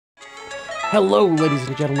Hello, ladies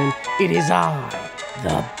and gentlemen. It is I,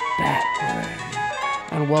 the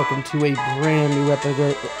Batbran, and welcome to a brand new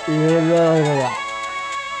episode.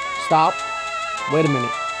 Stop. Wait a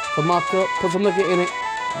minute. Put some liquor in it.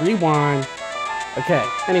 Rewind. Okay.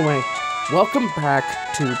 Anyway, welcome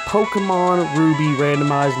back to Pokemon Ruby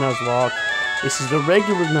Randomized Nuzlocke. This is the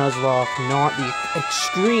regular Nuzlocke, not the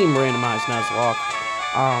extreme randomized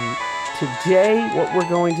Nuzlocke. Today, what we're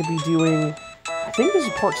going to be doing, I think this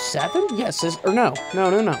is part 7? Yes, no.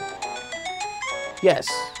 Yes.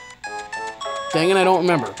 Dang it, I don't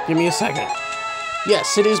remember. Give me a second.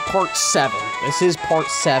 Yes, it is part 7. This is part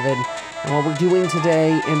 7. And what we're doing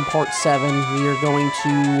today in part 7, we are going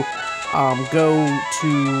to go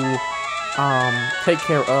to take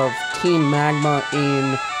care of Team Magma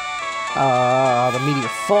in the Meteor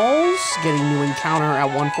Falls, getting new encounter at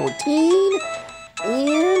 114,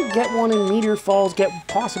 and get one in Meteor Falls, get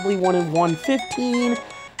possibly one in 115,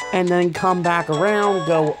 and then come back around,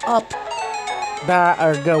 go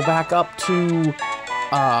back up to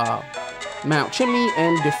Mount Chimney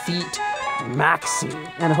and defeat Maxie.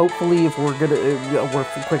 And hopefully, if we're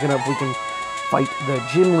quick enough, we can fight the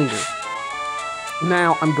gym leader.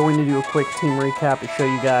 Now, I'm going to do a quick team recap to show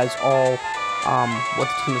you guys all what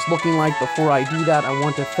the team is looking like. Before I do that, I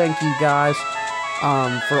want to thank you guys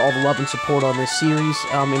for all the love and support on this series.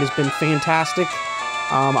 It has been fantastic.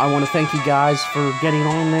 I want to thank you guys for getting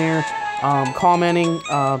on there, commenting.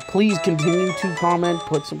 Please continue to comment.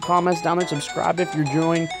 Put some comments down there. Subscribe if you're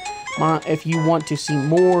enjoying. If you want to see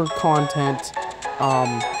more content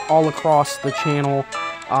all across the channel.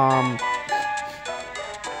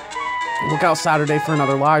 Look out Saturday for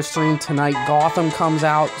another live stream. Tonight, Gotham comes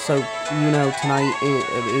out, so, you know, tonight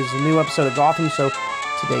it is a new episode of Gotham, so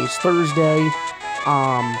today's Thursday.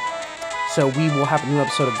 So we will have a new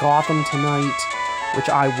episode of Gotham tonight, which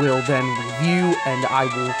I will then review, and I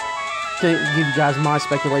will give you guys my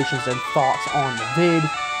speculations and thoughts on the vid,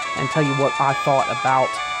 and tell you what I thought about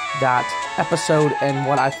that episode, and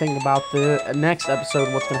what I think about the next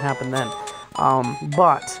episode, what's going to happen then.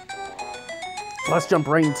 But let's jump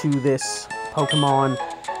right into this Pokemon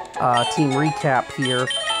team recap here.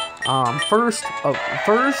 First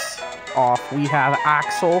off, we have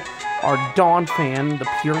Axel, our Dawn fan, the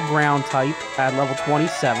pure ground type at level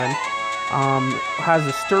 27. Has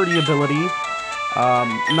a sturdy ability,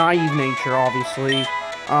 naive nature, obviously.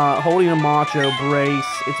 Holding a Macho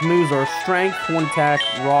Brace. Its moves are Strength, Horn Attack,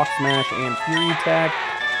 Rock Smash, and Fury Attack.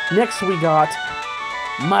 Next, we got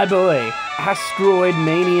my boy, Asteroid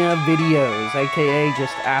Mania Videos, aka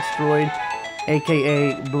just Asteroid,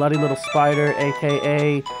 aka Bloody Little Spider,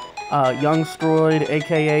 aka Youngstroid,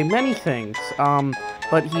 aka many things.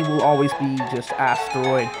 But he will always be just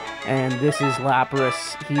Asteroid. And this is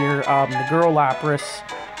Lapras here, the girl Lapras,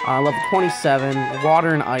 level 27, Water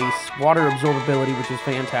and Ice, Water Absorbability, which is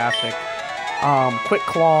fantastic. Quick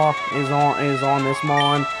Claw is on this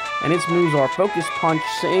Mon, and its moves are Focus Punch,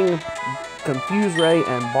 Sing, Confuse Ray,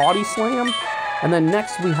 and Body Slam. And then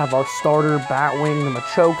next we have our starter, Batwing, the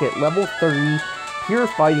Machoke at level 30, pure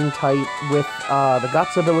fighting type with the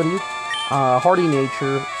Guts ability, Hardy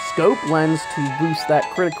Nature, Scope Lens to boost that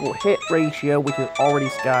critical hit ratio, which is already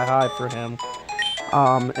sky high for him.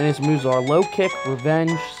 And his moves are Low Kick,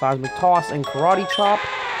 Revenge, Seismic Toss, and Karate Chop.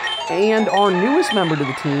 And our newest member to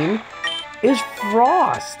the team is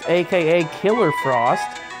Frost, aka Killer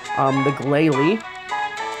Frost, the Glalie.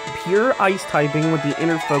 Pure ice typing with the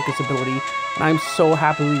inner focus ability, and I'm so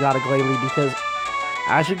happy we got a Glalie because,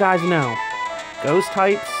 as you guys know, ghost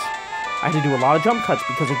types, I had to do a lot of jump cuts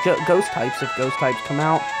because of ghost types. If ghost types come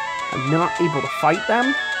out, I'm not able to fight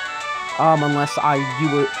them unless I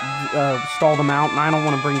do stall them out, and I don't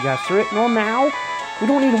want to bring you guys through it. Well, now we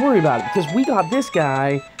don't need to worry about it because we got this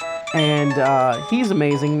guy, and he's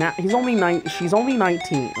amazing. Now she's only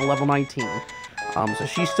 19, level 19, so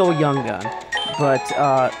she's still a young gun. But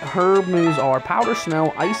her moves are Powder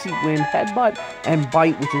Snow, Icy Wind, Headbutt, and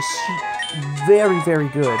Bite, which is very, very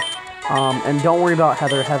good. And don't worry about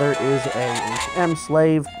Heather. Heather is a HM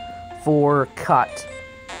slave for Cut.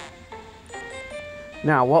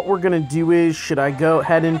 Now, what we're going to do is, should I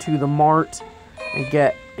head into the mart and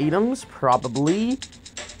get items? Probably.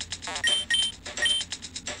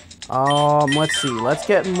 Let's see. Let's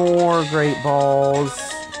get more Great Balls.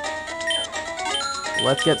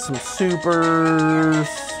 Let's get some supers,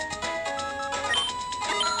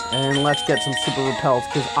 and let's get some super repels,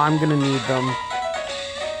 because I'm going to need them,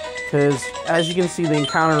 because as you can see, the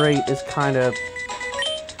encounter rate is kind of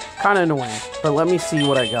annoying, but let me see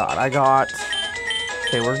what I got.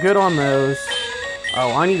 Okay, we're good on those.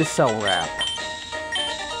 Oh, I need to sell Wrap.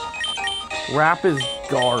 Wrap is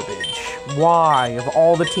garbage. Why, of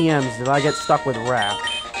all the TMs, did I get stuck with Wrap?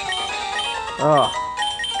 Ugh.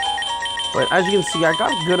 But as you can see, I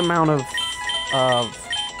got a good amount of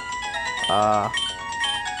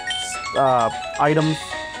items.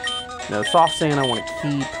 No, Soft Sand I want to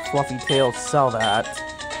keep. Fluffy Tail, sell that.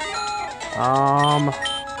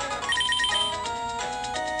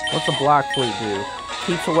 What's a Black Flute do?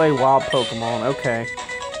 Keeps away wild Pokemon. Okay.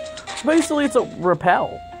 So basically, it's a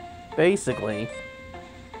repel. Basically.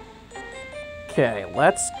 Okay,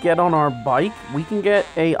 let's get on our bike. We can get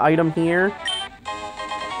a item here.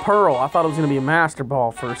 Pearl. I thought it was going to be a Master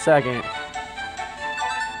Ball for a second.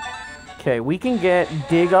 Okay, we can get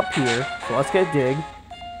Dig up here. So let's get Dig.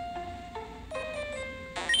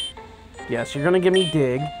 Yes, you're going to give me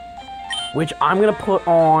Dig. Which I'm going to put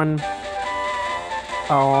on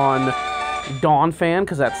Dawn Fan,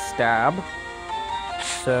 because that's Stab.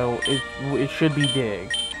 So it should be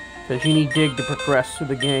Dig. Because you need Dig to progress through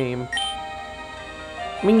the game.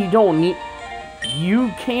 I mean, you don't need... You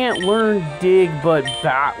can't learn Dig, but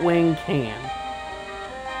Batwing can.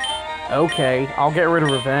 Okay, I'll get rid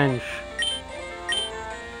of Revenge.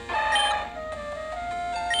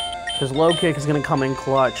 Because Low Kick is going to come in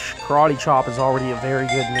clutch. Karate Chop is already a very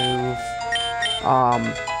good move.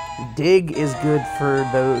 Dig is good for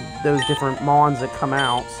those different Mons that come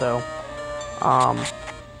out, so...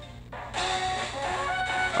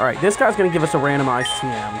 Alright, this guy's going to give us a randomized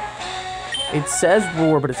TM. It says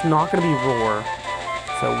Roar, but it's not going to be Roar.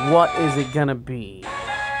 So what is it going to be?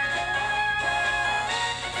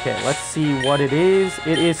 Okay, let's see what it is.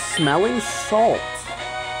 It is Smelling Salt.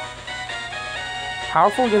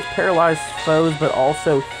 Powerful against paralyzed foes, but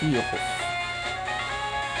also heals.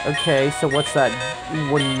 Okay, so what's that?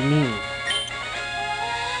 What do you mean?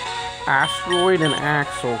 Asteroid and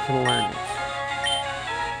Axel can learn it.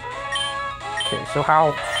 Okay, so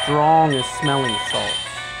how strong is Smelling Salt?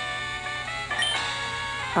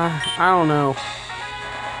 I don't know.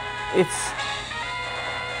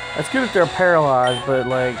 It's good if they're paralyzed, but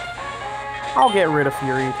like, I'll get rid of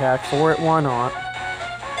Fury Attack for it. Why not?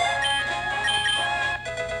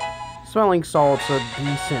 Smelling Salt's a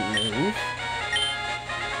decent move.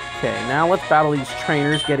 Okay, now let's battle these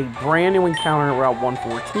trainers, get a brand new encounter at Route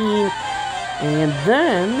 114, and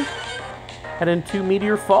then head into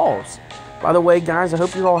Meteor Falls. By the way, guys, I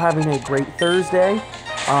hope you're all having a great Thursday.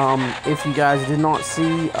 If you guys did not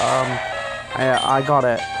see,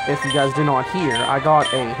 if you guys did not hear, I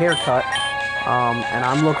got a haircut, and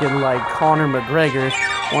I'm looking like Conor McGregor.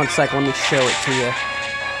 One sec, let me show it to you.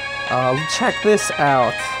 Check this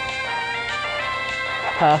out.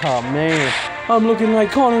 Haha, man. I'm looking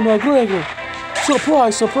like Conor McGregor.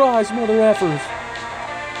 Surprise, surprise, mother effers.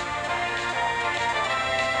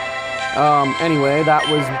 Anyway, that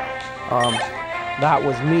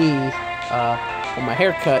was me, with my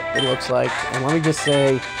haircut, it looks like. And let me just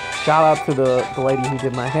say, shout out to the lady who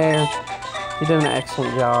did my hair. She did an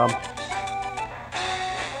excellent job.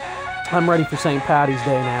 I'm ready for St. Patty's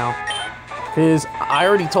Day now. Because I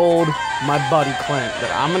already told my buddy Clint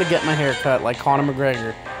that I'm going to get my hair cut like Conor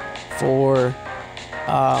McGregor for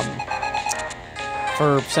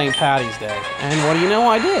St. Patty's Day. And what do you know?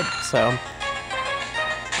 I did. So,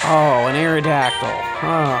 oh, an Aerodactyl.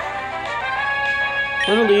 Huh.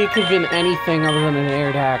 Literally, it could have been anything other than an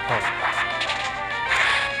Aerodactyl.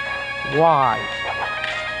 Why?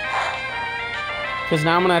 Because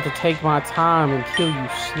now I'm going to have to take my time and kill you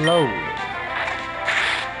slowly.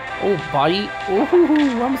 Oh, bite.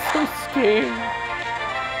 Ooh, I'm so scared.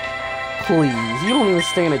 Please, you don't even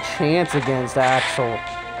stand a chance against Axel.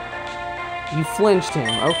 You flinched him.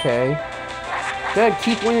 Okay. Go ahead,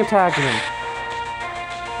 keep wing attacking him.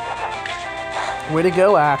 Way to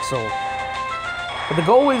go, Axel. But the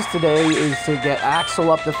goal is today is to get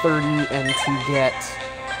Axel up to 30 and to get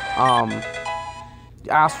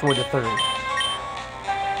Asteroid to 30.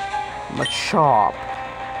 Machop.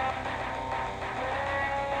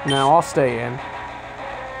 Now I'll stay in.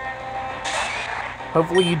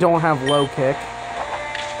 Hopefully you don't have low kick.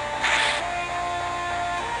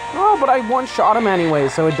 Oh, but I one-shot him anyway,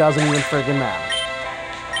 so it doesn't even friggin' matter.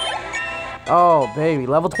 Oh, baby.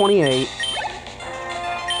 Level 28.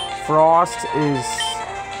 Frost is...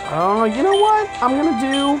 Oh, you know what? I'm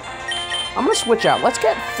gonna switch out. Let's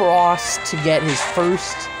get Frost to get his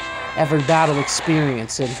first ever battle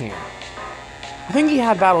experience in here. I think he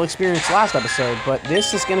had battle experience last episode, but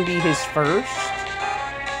this is gonna be his first.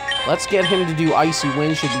 Let's get him to do Icy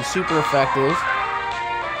Wind. Should be super effective.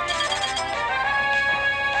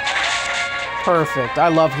 Perfect. I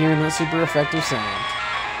love hearing that super effective sound.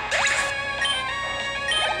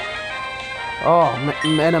 Oh,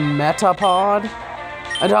 and a Metapod?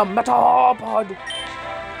 And a Metapod!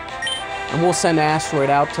 And we'll send Asteroid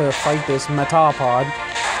out to fight this Metapod.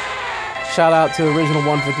 Shout out to Original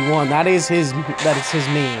 151. That is his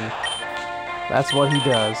meme. That's what he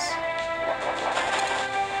does.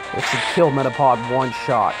 It should kill Metapod one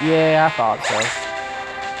shot. Yeah, I thought so.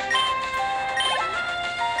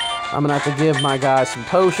 I'm gonna have to give my guy some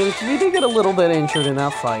potions. We did get a little bit injured in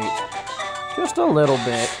that fight. Just a little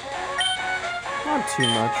bit. Not too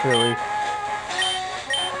much, really.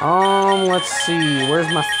 Let's see. Where's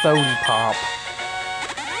my Thody Pop?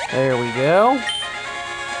 There we go.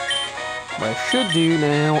 What I should do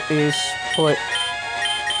now is put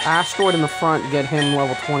Asteroid in the front and get him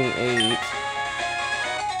level 28.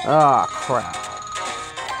 Ah, crap.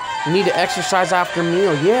 You need to exercise after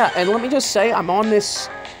meal. Yeah, and let me just say, I'm on this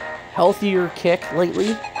healthier kick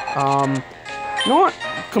lately. Not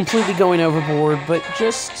completely going overboard, but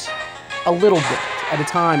just a little bit at a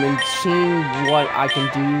time and seeing what I can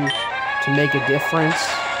do to make a difference.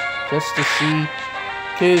 Just to see.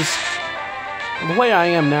 Because the way I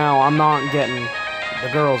am now, I'm not getting the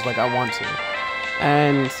girls like I want to.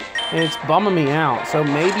 And it's bumming me out. So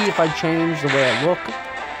maybe if I change the way I look,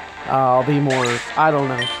 I'll be more, I don't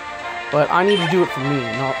know. But I need to do it for me,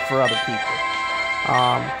 not for other people.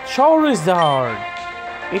 Charizard!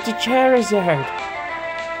 It's a Charizard!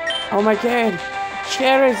 Oh my god!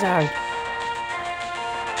 Charizard!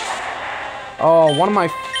 Oh, one of my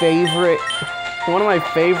favorite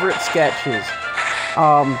sketches,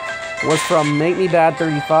 was from Make Me Bad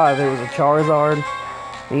 35. There was a Charizard,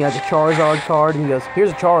 and he has a Charizard card, and he goes,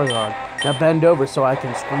 here's a Charizard. Now bend over so I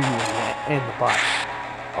can scream you in the butt.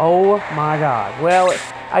 Oh my god. Well,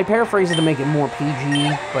 I paraphrased it to make it more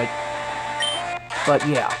PG, but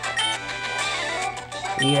yeah.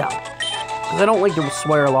 Yeah. Because I don't like to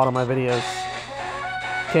swear a lot on my videos.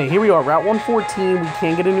 Okay, here we are, Route 114. We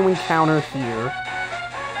can't get a new encounter here.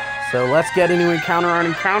 So let's get a new encounter. Our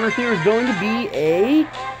encounter here is going to be a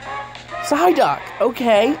Psyduck.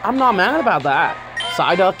 Okay, I'm not mad about that.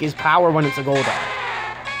 Psyduck is power when it's a Golduck.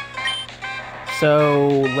 So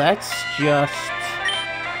let's just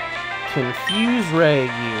confuse Ray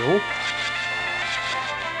you.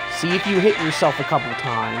 See if you hit yourself a couple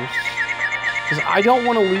times. Because I don't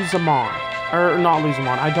want to lose them on. Or not lose them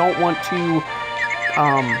on. I don't want to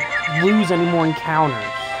lose any more encounters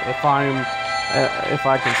if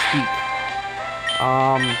I can speak.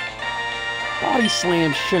 Body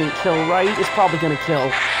Slam shouldn't kill, right? It's probably gonna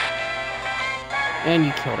kill. And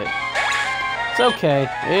you killed it. It's okay.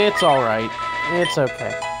 It's alright. It's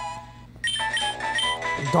okay.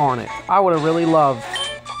 Darn it. I would have really loved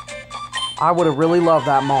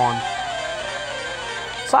that Mon.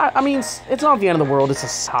 So, I mean, it's not the end of the world. It's a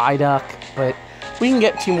Psyduck, but we can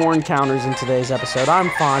get 2 more encounters in today's episode. I'm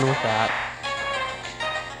fine with that.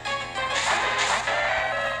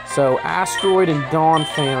 So, Asteroid and Dawn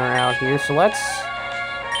Fan are out here. So, let's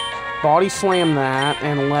Body Slam that,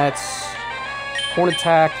 and let's Horn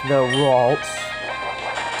Attack the Ralts.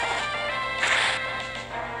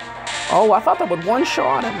 Oh, I thought that would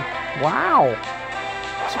one-shot him. Wow.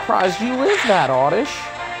 Surprised you lived that, Oddish.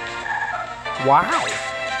 Wow.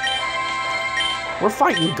 We're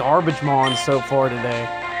fighting garbage mons so far today.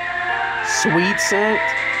 Sweet Scent,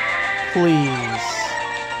 please.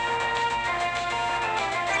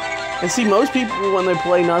 And see, most people, when they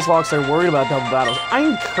play Nuzlocke, they're worried about double battles. I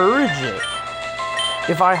encourage it.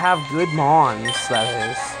 If I have good mons, that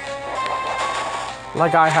is.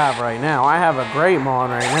 Like I have right now. I have a great mon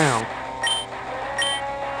right now.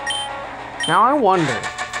 Now, I wonder,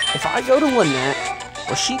 if I go to Lynette,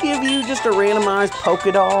 will she give you just a randomized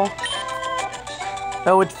Pokédoll?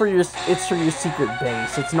 Oh, it's for your secret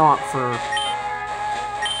base. It's not for...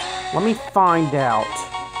 Let me find out.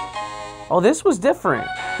 Oh, this was different.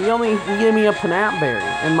 He gave me a Panapberry.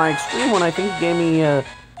 And my extreme one, I think he gave me a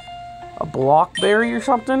Blockberry or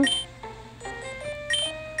something.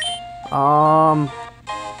 Oh,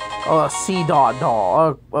 a C-Dot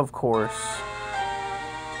doll, of course.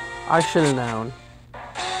 I should have known.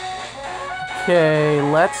 Okay,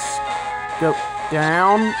 let's go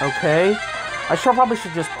down. Okay. I probably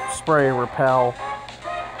should just spray a repel.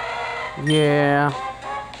 Yeah.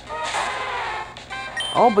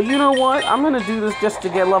 Oh, but you know what? I'm gonna do this just to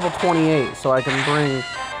get level 28, so I can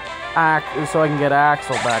get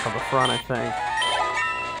Axel back on the front, I think.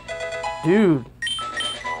 Dude.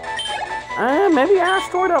 Maybe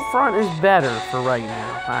Asteroid up front is better for right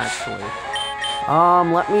now, actually.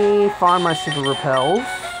 Let me find my super repels.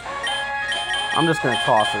 I'm just gonna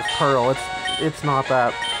toss this Pearl. It's not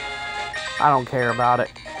that... I don't care about it.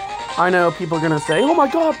 I know people are gonna say, oh my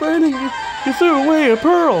god, Brandon, you threw away a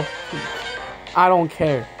Pearl. I don't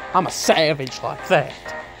care. I'm a savage like that.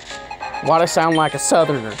 Why'd I sound like a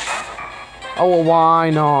southerner? Oh, well, why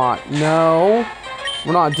not? No.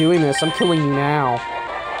 We're not doing this. I'm killing you now.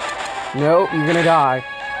 Nope, you're gonna die.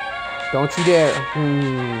 Don't you dare.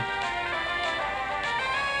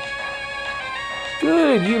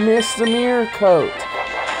 Good, you missed the mirror coat.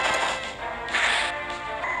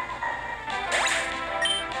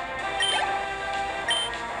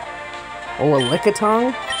 Oh, a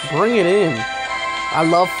lick-a-tongue? Bring it in. I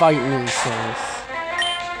love fighting these things.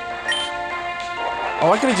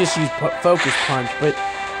 Oh, I could have just used Focus Punch, but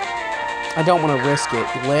I don't want to risk it.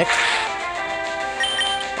 Lick.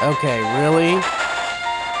 Okay, really?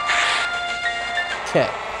 Okay.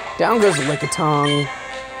 Down goes Lick-a-tongue.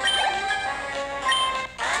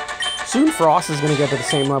 Soon Frost is going to get to the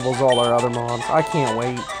same level as all our other mobs. I can't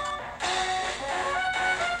wait.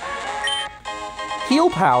 Heal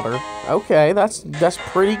Powder. Okay, that's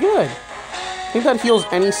pretty good. I think that heals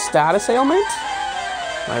any status ailment?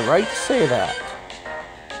 Am I right to say that?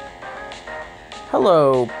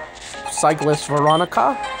 Hello, Cyclist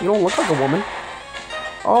Veronica. You don't look like a woman.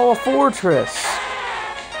 Oh, a fortress.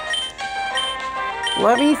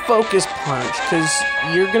 Let me Focus Punch, because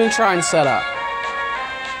you're going to try and set up.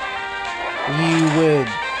 You would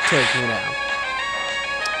take me down.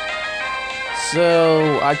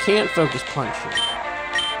 So, I can't Focus Punch you.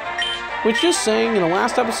 Which, just saying, in the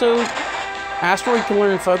last episode, Asteroid can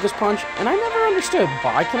learn Focus Punch, and I never understood,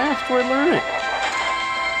 why can Asteroid learn it?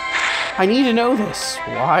 I need to know this.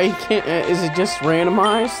 Why can't... is it just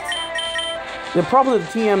randomized? The problem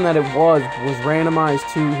with the TM that it was randomized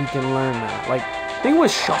to he can learn that. Like, I think it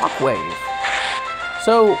was Shockwave.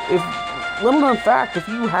 So, if... little known fact, if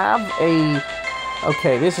you have a...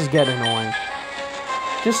 Okay, this is getting annoying.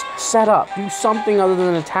 Just set up. Do something other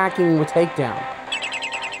than attacking with takedown.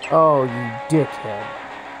 Oh, you dickhead.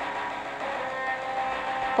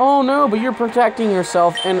 Oh no, but you're protecting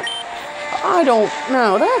yourself, and I don't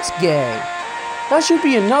know. That's gay. That should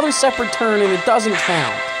be another separate turn, and it doesn't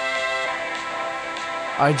count.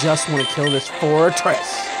 I just want to kill this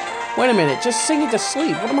fortress. Wait a minute, just sing it to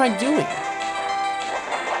sleep. What am I doing?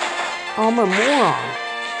 Oh, I'm a moron.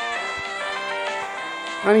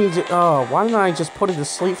 I need to... Oh, why didn't I just put it to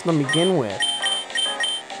sleep from the begin with?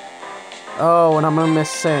 Oh, and I'm gonna miss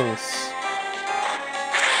Sings.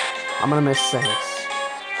 I'm gonna miss Sings.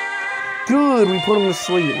 Good, we put him to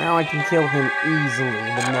sleep. Now I can kill him easily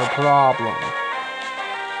with no problem.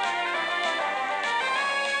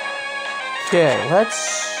 Okay,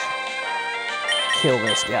 let's kill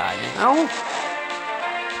this guy now.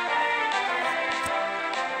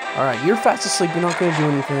 Alright, you're fast asleep. You're not gonna do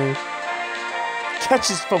anything. Catch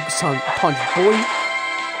his Focus Punch, boy.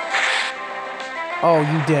 Oh,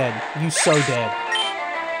 you dead. You so dead.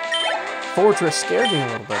 Fortress scared me a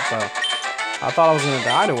little bit, though. I thought I was gonna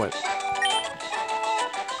die to it.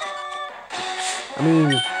 I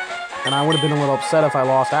mean, and I would have been a little upset if I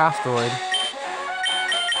lost Asteroid.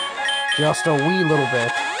 Just a wee little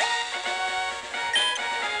bit.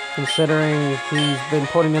 Considering he's been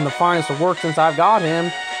putting in the finest of work since I've got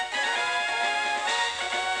him.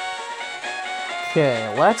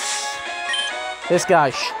 Okay, let's... This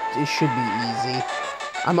guy it should be easy.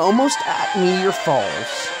 I'm almost at Meteor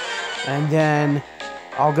Falls. And then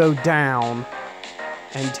I'll go down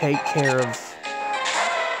and take care of...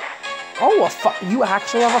 Oh, you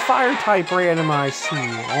actually have a fire type randomized too.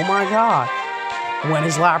 Oh my god. When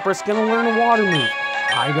is Lapras gonna learn a water move?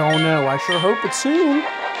 I don't know. I sure hope it's soon.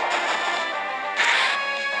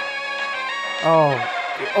 Oh,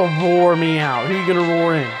 roar me out. Who are you gonna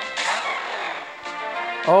roar in?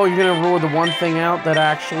 Oh, you're gonna roar the one thing out that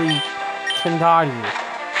actually can die to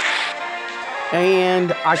you.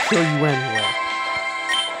 And I kill you anyway.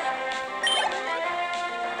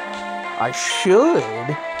 I should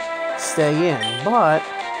stay in, but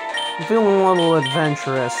I'm feeling a little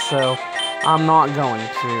adventurous, so I'm not going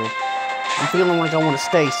to. I'm feeling like I want to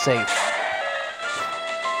stay safe.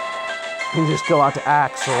 And just go out to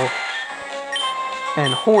Axel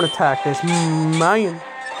and horn attack this man.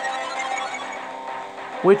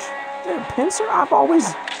 Which, Pinsir, I've always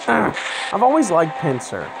liked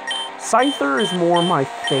Pinsir. Scyther is more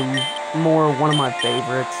one of my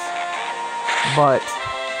favorites.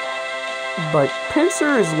 But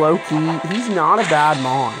Pinsir is low-key. He's not a bad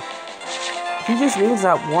Mon. He just needs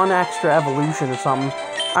that one extra evolution or something.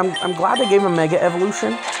 I'm glad they gave him Mega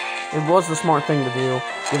Evolution. It was the smart thing to do,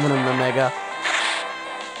 giving him the Mega.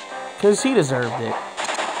 Because he deserved it.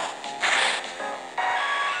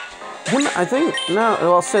 I think, no,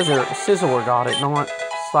 well, Scizor got it, not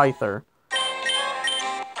Scyther.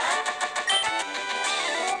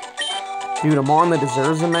 Dude, a Mon that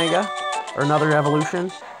deserves a Mega, or another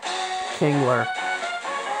evolution, Kingler.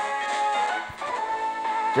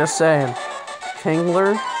 Just saying.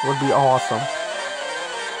 Tingler would be awesome.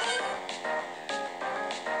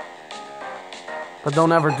 But they'll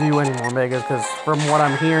never do any more Megas, because from what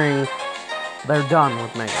I'm hearing, they're done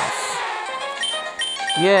with Megas.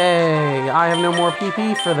 Yay! I have no more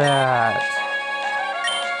PP for that.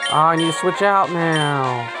 Oh, I need to switch out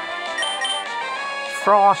now.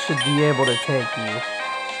 Frost should be able to take you.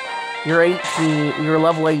 You're 18. You're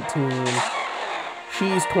level 18.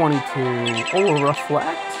 She's 22. Oh,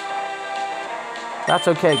 Reflect? That's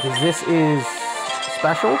okay, because this is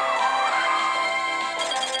special.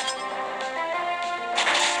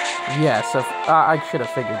 Yes, I should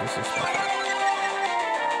have figured this is special.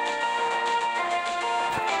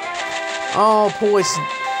 Oh, poison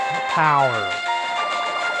power.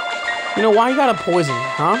 You know, why you gotta poison,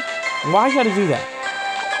 huh? Why you gotta do that?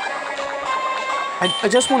 I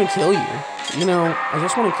just want to kill you. You know, I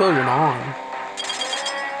just want to kill your mom.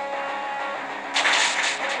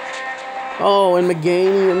 Oh, and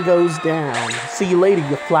Meganium goes down. See you later,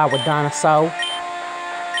 you flower dinosaur.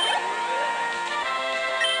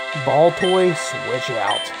 Ball toy, switch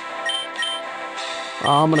out.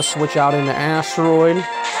 I'm gonna switch out into Asteroid.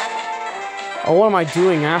 Oh, what am I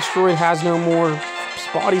doing? Asteroid has no more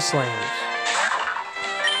body slams.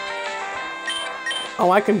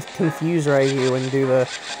 Oh, I can Confuse Ray you and do the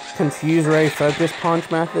Confuse Ray Focus Punch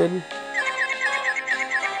method.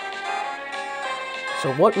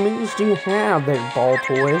 So what moves do you have there, Ball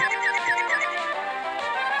Toy?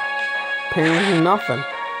 Apparently nothing.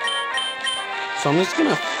 So I'm just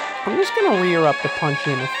gonna rear up to punch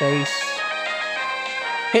you in the face.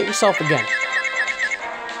 Hit yourself again.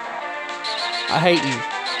 I hate you.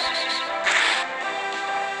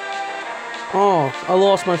 Oh, I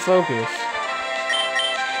lost my focus.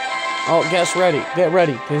 Oh, get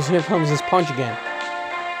ready, because here comes this punch again.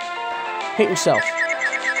 Hit yourself.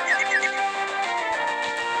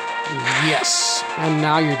 Yes, and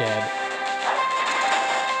now you're dead.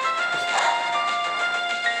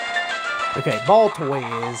 Okay, Ball Toy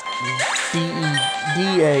is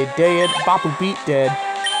D-E-D-A, dead, Bapu Beat dead,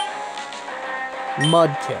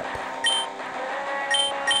 Mudkip.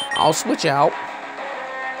 I'll switch out.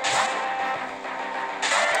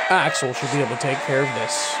 Axel should be able to take care of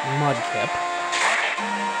this Mudkip.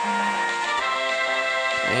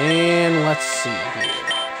 And let's see here.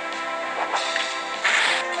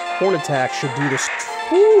 Horn Attack should do this.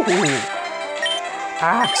 Ooh,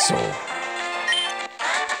 Axel.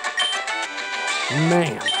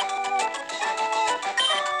 Man.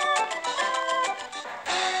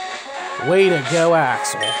 Way to go,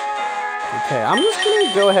 Axel. Okay, I'm just going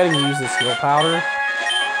to go ahead and use this heal powder.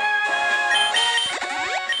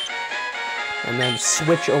 And then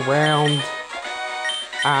switch around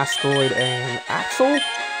Asteroid and Axel.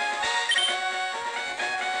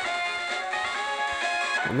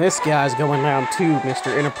 And this guy's going down too,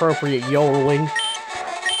 Mr. Inappropriate Yodeling.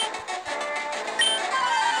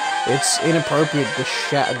 It's inappropriate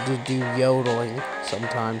to do yodeling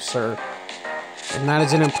sometimes, sir. And that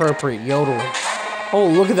is inappropriate yodeling. Oh,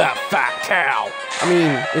 look at that fat cow! I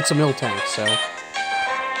mean, it's a Miltank, so...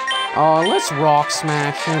 let's Rock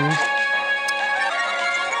Smash him.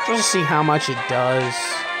 Just to see how much it does.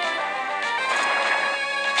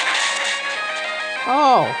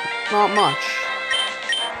 Oh, not much.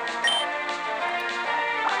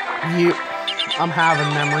 I'm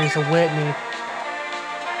having memories of Whitney.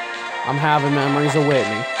 I'm having memories of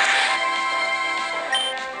Whitney.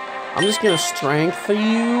 I'm just gonna strength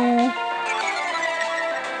you.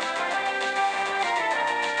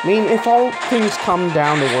 I mean, if all things come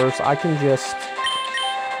down to worse, I can just...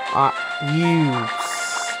 you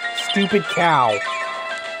stupid cow.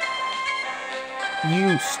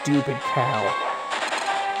 You stupid cow.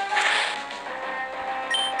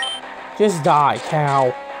 Just die,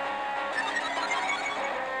 cow.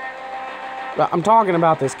 I'm talking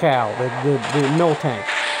about this cow, the Miltank.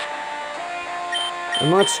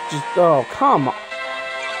 And let's just... oh, come on.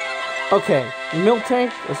 Okay,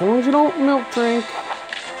 Miltank, as long as you don't milk drink,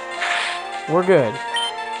 we're good.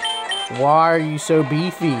 Why are you so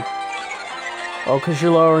beefy? Oh, because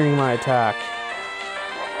you're lowering my attack.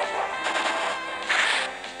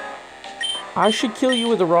 I should kill you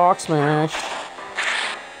with a Rock Smash.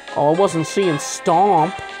 Oh, I wasn't seeing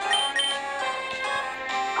Stomp.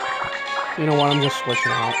 You know what, I'm just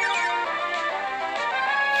switching out.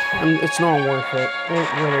 It's not worth it. It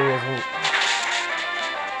really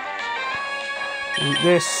isn't.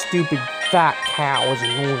 This stupid fat cow is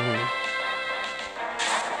annoying me.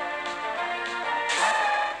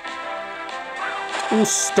 Oh,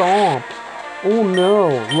 Stomp. Oh no,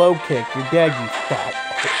 low kick, you're dead, you fat.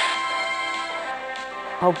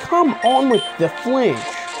 Oh, come on with the flinch.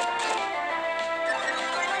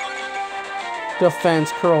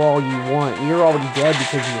 defense curl all you want. You're already dead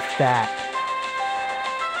because you're fat.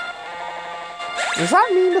 Is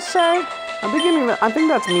that mean to say? I think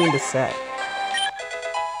that's mean to say.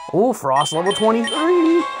 Ooh, Frost level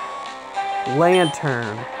 23.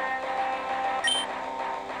 Lantern.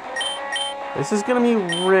 This is gonna be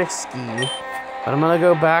risky, but I'm gonna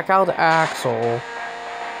go back out to Axel.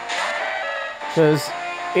 Because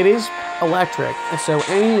it is electric, so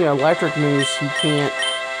any electric moves he can't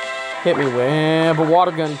hit me with, but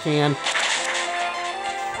water gun can.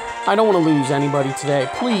 I don't want to lose anybody today.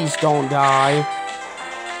 Please don't die.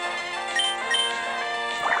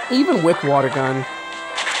 Even with water gun,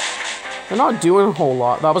 they're not doing a whole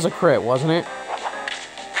lot. That was a crit, wasn't it?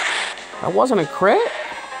 That wasn't a crit?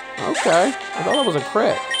 Okay, I thought that was a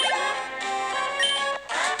crit.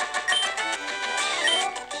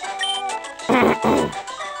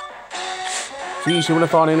 Geez, you would have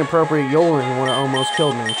thought inappropriate yodeling would have almost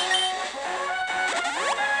killed me.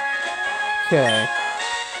 Okay.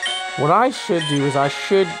 What I should do is I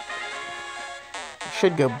should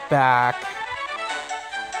go back.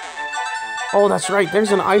 Oh, that's right.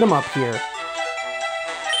 There's an item up here.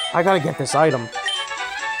 I gotta get this item.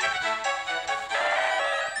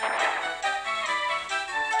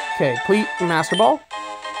 Okay, please, Master Ball.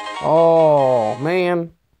 Oh,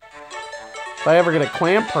 man. If I ever get a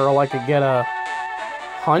Clamp Pearl, I could get a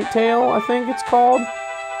Hunt Tail, I think it's called.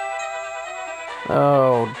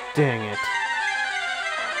 Oh, dang it.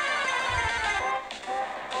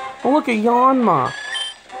 Oh, look at Yanma.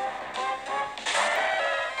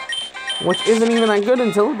 Which isn't even that good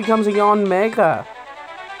until it becomes a Yon Mega.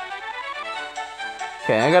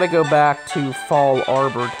 Okay, I gotta go back to Fall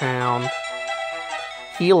Arbor Town.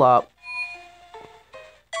 Heal up.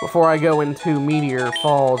 Before I go into Meteor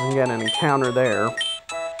Falls and get an encounter there.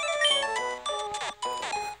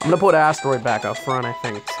 I'm gonna put Asteroid back up front, I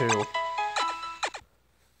think, too.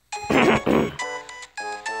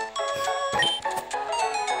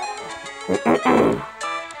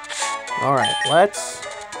 Alright, let's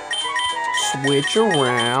switch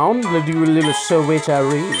around. Let's do a little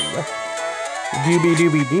switcheroo. Doobie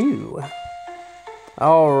doobie doo.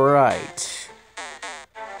 Alright.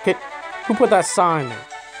 Okay, who put that sign there?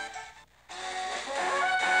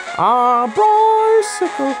 Ah,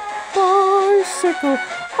 bicycle, bicycle.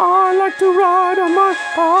 I like to ride on my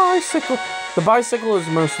bicycle. The bicycle is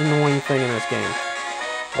the most annoying thing in this game.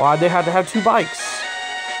 Why'd they have to have two bikes?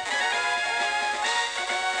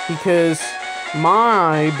 Because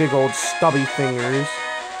my big old stubby fingers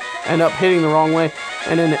end up hitting the wrong way.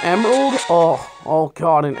 And in Emerald, oh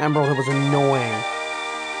god, in Emerald it was annoying.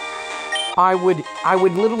 I would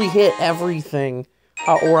literally hit everything,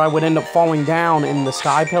 or I would end up falling down in the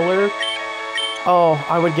sky pillar. Oh,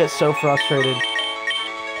 I would get so frustrated.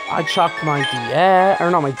 I chucked my DS,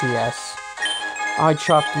 or not my DS. I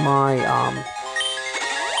chucked my,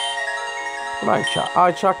 what did I chuck?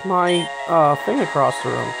 I chucked my, thing across the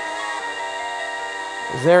room.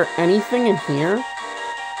 Is there anything in here?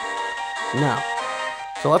 No.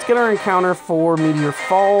 So let's get our encounter for Meteor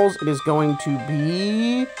Falls. It is going to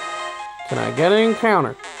be... Can I get an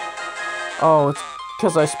encounter? Oh, it's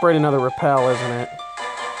because I sprayed another repel, isn't it?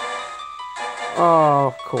 Oh,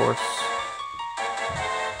 of course.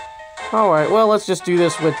 Alright, well, let's just do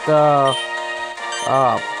this with, with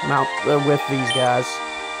these guys.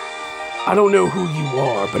 I don't know who you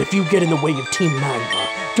are, but if you get in the way of Team Magma,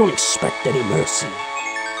 don't expect any mercy.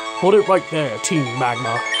 Hold it right there, Team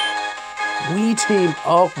Magma. We Team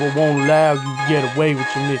Aqua won't allow you to get away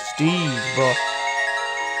with your misdeeds, bro.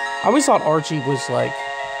 I always thought Archie was like...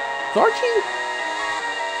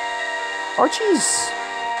 Archie's...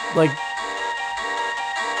 like...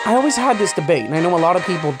 I always had this debate, and I know a lot of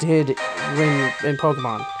people did in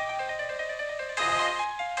Pokemon.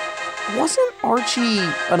 Wasn't Archie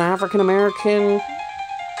an African-American?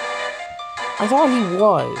 I thought he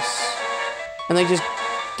was. And they just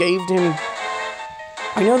gave him...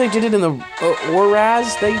 I know they did it in the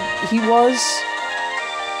Oraz, he was.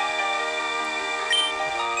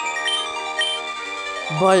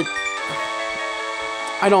 But...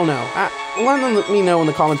 I don't know. Let me know in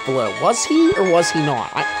the comments below. Was he or was he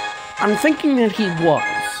not? I'm thinking that he was.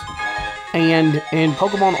 And in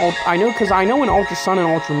Pokemon, I know in Ultra Sun and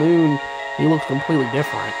Ultra Moon, he looks completely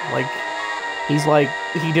different. Like, he's like,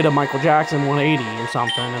 he did a Michael Jackson 180 or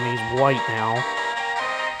something, and he's white now.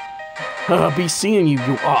 Be seeing you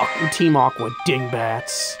Team Aqua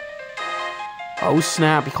dingbats. Oh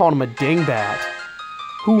snap, he called him a dingbat.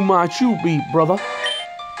 Who might you be, brother?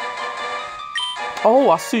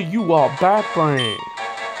 Oh, I see you are Batbran.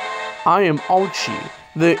 I am Archie,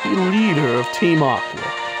 the leader of Team Aqua.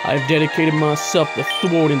 I have dedicated myself to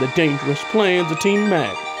thwarting the dangerous plans of Team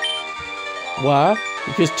Magma. Why?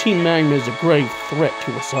 Because Team Magma is a grave threat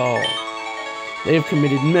to us all. They have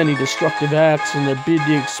committed many destructive acts in their bid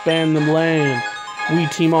to expand the land. We,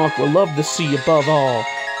 Team Aqua, love the sea above all.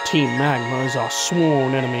 Team Magma is our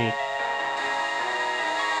sworn enemy.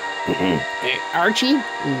 Archie,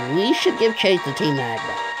 we should give chase to Team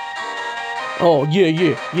Magma. Oh, yeah.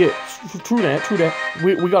 True that.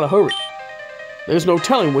 We gotta hurry. There's no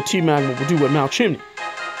telling what Team Magma will do at Mount Chimney.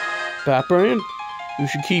 Batbran, you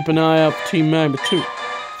should keep an eye out for Team Magma too.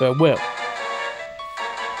 Farewell.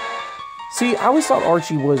 See, I always thought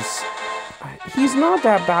Archie was... He's not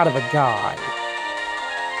that bad of a guy.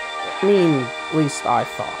 I mean, at least I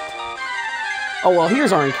thought. Oh, well,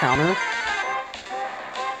 here's our encounter.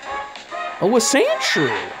 Oh, a sand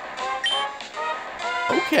shrew.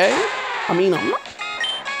 Okay. I mean,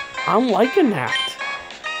 I'm liking that.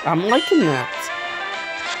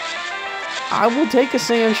 I will take a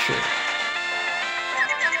sand shrew.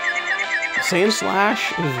 Sand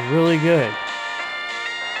slash is really good.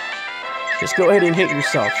 Just go ahead and hit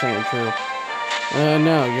yourself, sand shrew.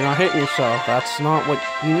 No, you're not hitting yourself. That's not what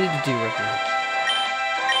you need to do right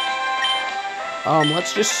now.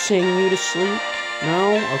 Let's just sing you to sleep.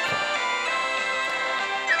 No? Okay.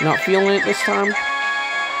 You're not feeling it this time?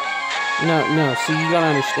 No, see, you gotta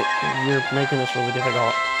understand. You're making this really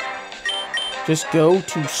difficult. Just go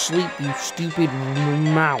to sleep, you stupid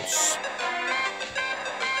mouse.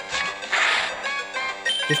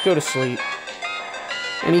 Just go to sleep.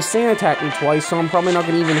 And he sand attacked me twice, so I'm probably not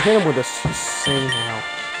gonna even hit him with a sing now.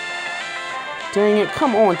 Dang it,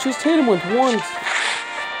 come on, just hit him with one.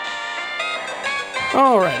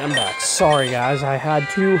 Alright, I'm back. Sorry, guys, I had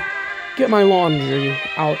to get my laundry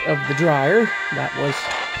out of the dryer. That was,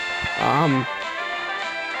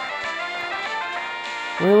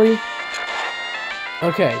 really?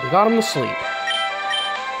 Okay, we got him to sleep.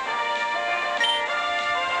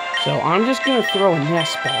 So I'm just gonna throw a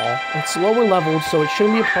nest ball. It's lower leveled, so it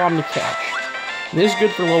shouldn't be a problem to catch. This is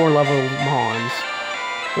good for lower level mons.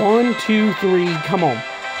 1, 2, 3, come on.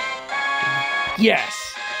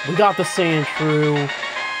 Yes! We got the sand shrew.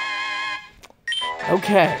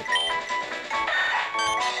 Okay.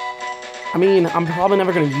 I mean, I'm probably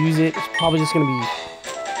never gonna use it. It's probably just gonna be...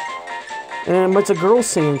 but it's a girl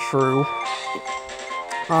sand shrew.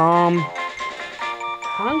 I'm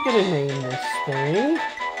gonna name this thing...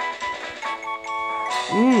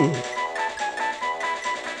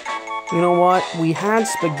 You know what? We had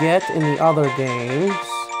spaghetti in the other games.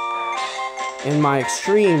 In my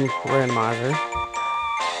extreme randomizer.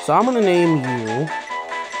 So I'm gonna name you...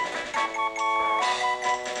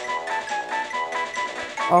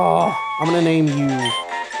 Oh, I'm gonna name you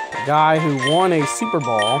the guy who won a Super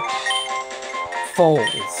Bowl,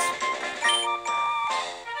 Foles.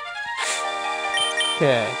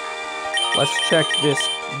 Okay, let's check this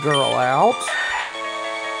girl out.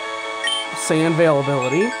 Sand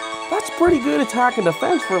availability. That's pretty good attack and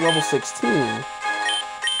defense for level 16.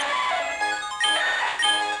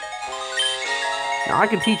 Now I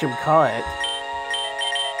can teach him cut.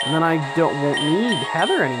 And then I won't need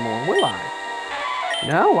Heather anymore, will I?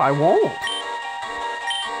 No, I won't.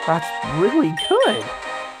 That's really good.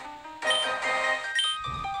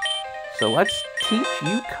 So let's teach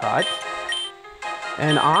you cut.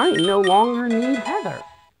 And I no longer need Heather.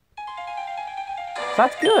 So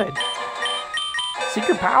that's good.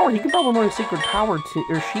 Secret power, he can probably learn secret power too,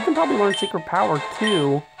 or she can probably learn secret power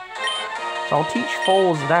too. So I'll teach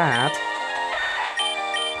Foles that.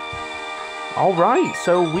 Alright,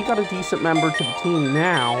 so we got a decent member to the team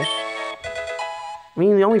now. I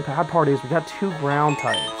mean, the only bad part is we got 2 ground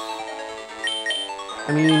types.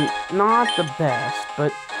 I mean, not the best,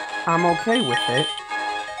 but I'm okay with it.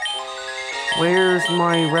 Where's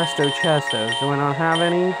my Resto Chestos? Do I not have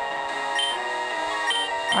any?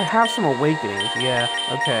 I have some Awakenings, yeah,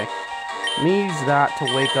 okay. Let me use that to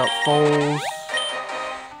wake up Foles.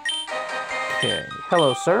 Okay,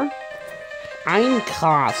 hello, sir. I'm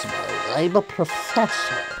Cosmo. I'm a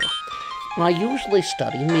professor. I usually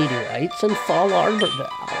study meteorites and fall armor down.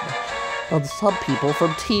 But some people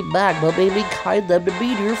from Team Magma made me guide them to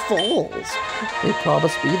meteor falls. They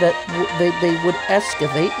promised me that they would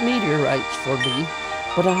excavate meteorites for me.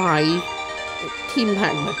 But Team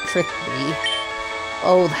Magma tricked me.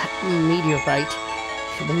 Oh, that meteorite.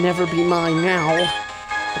 It will never be mine now.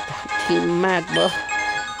 But that Team Magma...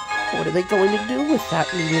 What are they going to do with that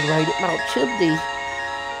meteorite at Mount Chimney?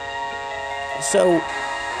 So,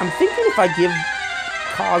 I'm thinking if I give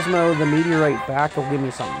Cosmo the meteorite back, he'll give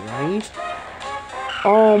me something, right?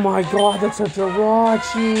 Oh my god, that's a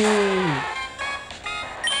Jirachi!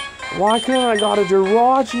 Why can't I got a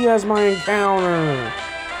Jirachi as my encounter?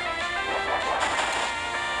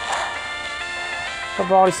 The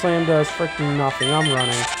body slam does freaking nothing. I'm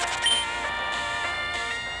running.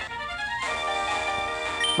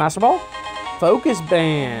 Master Ball? Focus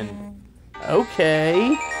Band.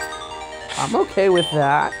 Okay. I'm okay with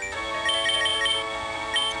that.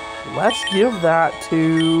 Let's give that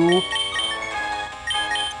to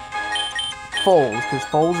Foles, because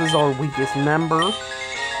Foles is our weakest member.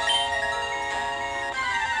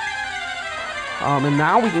 And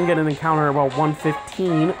now we can get an encounter about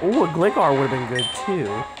 115. Ooh, a Gligar would have been good,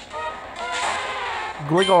 too.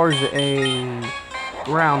 Gligar's a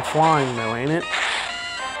ground flying, though, ain't it?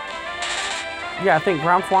 Yeah, I think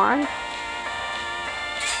ground flying?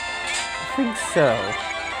 I think so.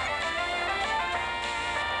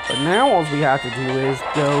 But now all we have to do is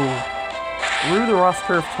go through the Rust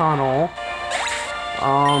Turf Tunnel,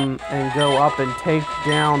 and go up and take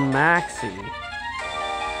down Maxie.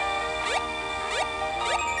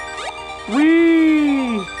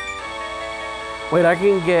 Whee! Wait, I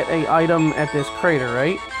can get an item at this crater,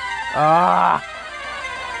 right? Ah!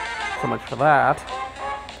 So much for that.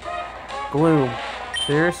 Gloom.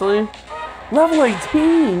 Seriously? Level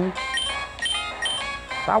 18?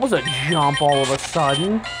 That was a jump all of a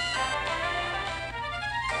sudden.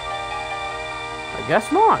 I guess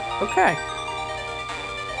not. Okay.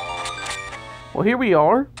 Well, here we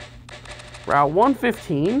are. Route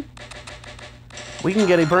 115. We can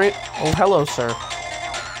get a brand... Oh, hello, sir.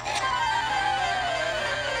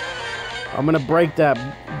 I'm gonna break that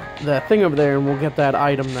thing over there and we'll get that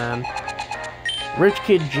item then. Rich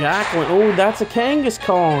Kid Jacqueline. Oh, that's a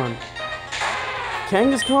Kangaskhan.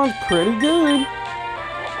 Kangaskhan's pretty good.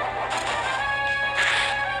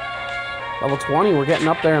 Level 20, we're getting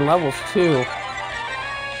up there in levels too.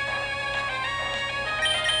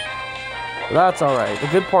 But that's alright. The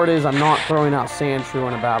good part is I'm not throwing out Sandshrew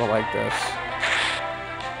in a battle like this.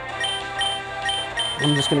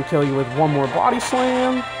 I'm just going to kill you with one more Body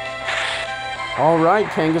Slam. Alright,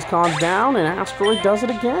 Kangaskhan's down, and Asteroid does it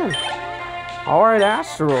again. Alright,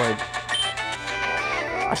 Asteroid.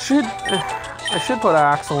 I should put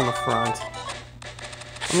Axel in the front.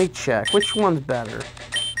 Let me check. Which one's better?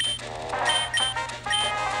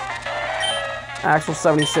 Axel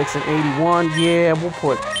 76 and 81. Yeah, we'll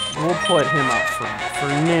put him up front for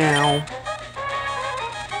now.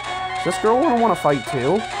 Does this girl want to fight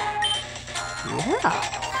too? Yeah.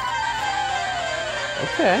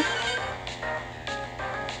 Okay.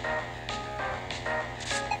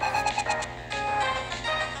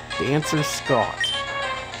 Dancer Scott.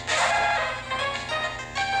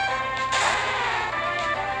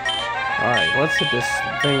 Alright, let's hit this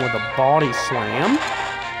thing with a Body Slam.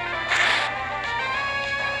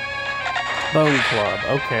 Bone Club,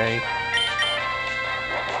 okay.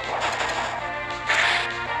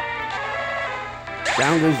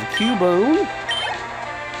 Down goes the Cubone.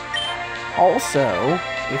 Also,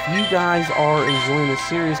 if you guys are enjoying this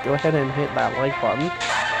series, go ahead and hit that like button.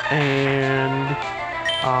 And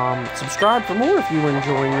subscribe for more if you're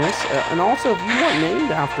enjoying this. And also, if you want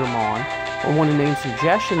named after Mon, or want a name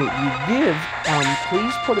suggestion that you give,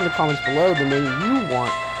 please put in the comments below the name you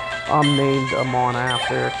want named Mon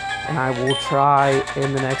after. And I will try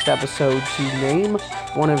in the next episode to name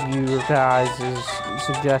one of you guys'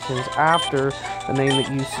 suggestions after the name that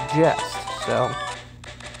you suggest. So,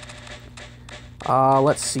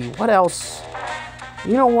 let's see. What else?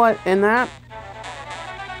 You know what? In that,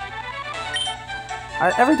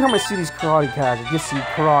 every time I see these Karate Kids, I just see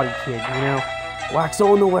Karate Kid, you know? Wax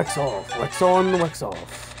on the wax off. Wax on the wax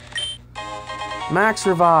off. Max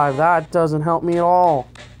Revive. That doesn't help me at all.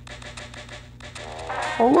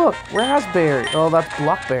 Oh look, raspberry. Oh, that's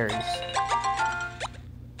blackberries.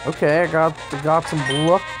 Okay, I got some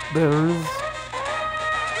blackberries.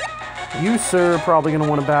 You, sir, are probably gonna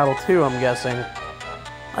want to battle too, I'm guessing.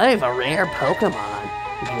 I have a rare Pokemon.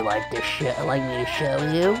 Would you like me to show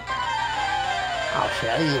you? I'll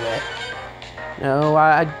show you it. No,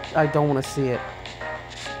 I don't want to see it.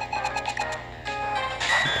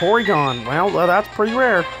 Porygon. Well, that's pretty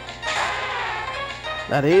rare.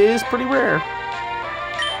 That is pretty rare.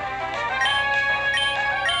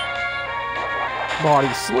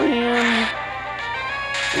 Body Slam.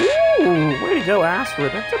 Ooh, way to go,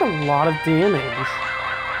 Asteroid. That did a lot of damage.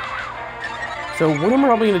 So what I'm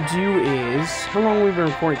probably going to do is... How long have we been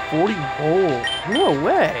recording? 40 gold. No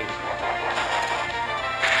way.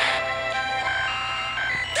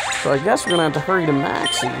 So I guess we're going to have to hurry to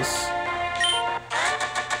Maxie's.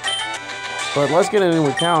 But let's get a new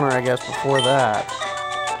encounter, I guess, before that.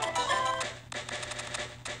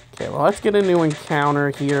 Okay, well, let's get a new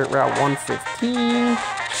encounter here at Route 115.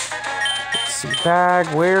 see. Bag,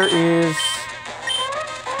 where is...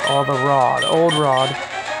 Oh, the rod. Old rod.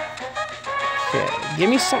 Okay, give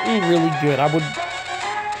me something really good. I would...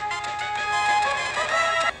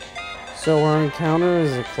 So our encounter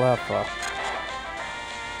is a Cleffa.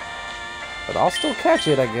 But I'll still catch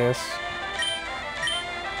it, I guess.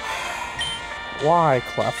 Why,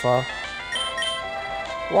 Cleffa?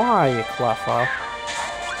 Why, Cleffa?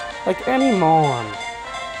 Like any Mon.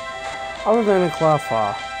 Other than a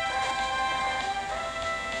Cleffa.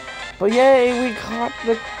 But yay, we caught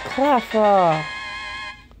the Cleffa!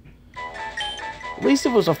 At least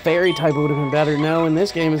if it was a fairy type, it would have been better. No, in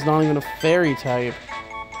this game, it's not even a fairy type.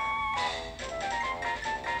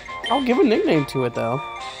 I'll give a nickname to it, though.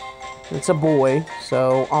 It's a boy,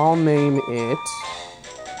 so I'll name it...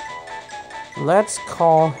 Let's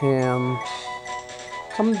call him...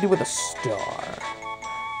 Something to do with a star.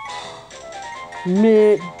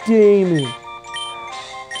 Matt Damon.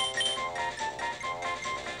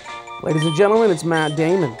 Ladies and gentlemen, it's Matt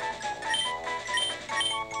Damon.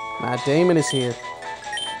 Matt Damon is here.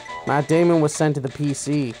 Matt Damon was sent to the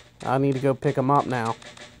PC. I need to go pick him up now.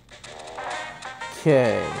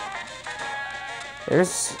 Okay.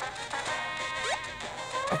 There's...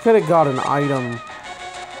 I could have got an item.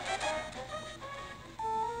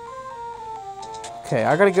 Okay,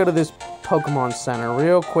 I gotta go to this Pokemon Center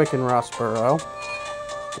real quick in Rustboro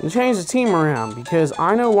and change the team around because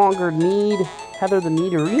I no longer need Heather the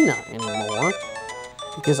Nidorina anymore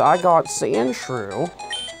because I got Sandshrew.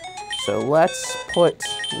 So let's put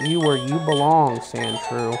you where you belong,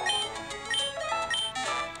 Sandshrew.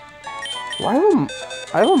 Do I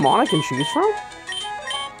have a Mon I can choose from?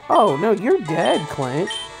 Oh, no, you're dead, Clint.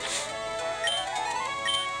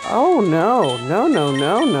 Oh, no. No, no,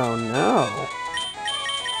 no, no, no.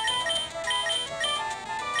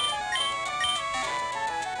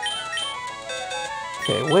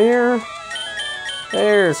 Okay, where?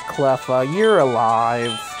 There's Cleffa. You're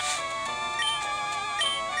alive.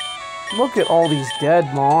 Look at all these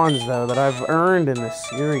dead Mons, though, that I've earned in this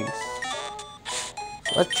series.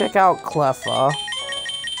 Let's check out Cleffa.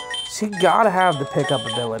 She gotta have the pickup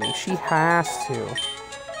ability. She has to.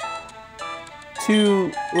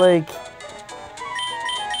 To, like...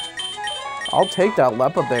 I'll take that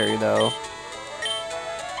Lepa Berry, though.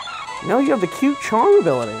 No, you have the cute charm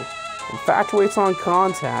ability. Infatuates on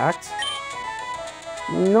contact.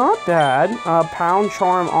 Not bad. Pound,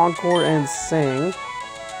 Charm, Encore, and Sing.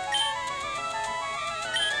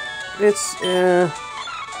 It's,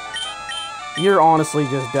 you're honestly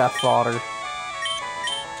just death fodder.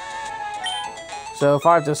 So if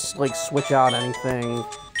I have to, like, switch out anything...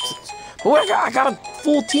 But I got a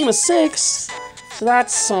full team of 6. So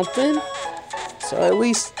that's something. So at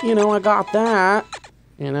least, you know, I got that.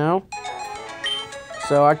 You know?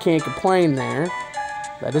 So I can't complain there.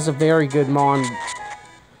 That is a very good Mon.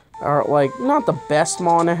 Or, like, not the best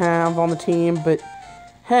Mon to have on the team, but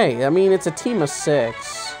hey, I mean, it's a team of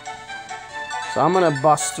 6. So I'm gonna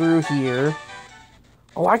bust through here.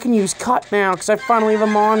 Oh, I can use Cut now, because I finally have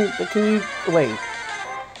a Mon that can use... Wait.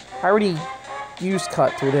 I already used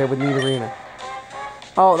Cut through there with Nidorina.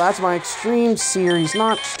 Oh, that's my Extreme Series,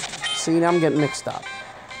 not... See, I'm getting mixed up.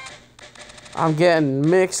 I'm getting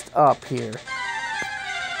mixed up here.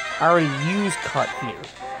 I already used Cut here.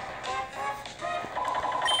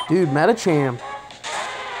 Dude, Medicham.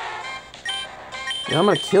 Yeah, I'm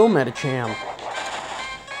gonna kill Medicham.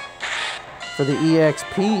 For the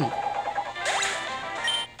EXP.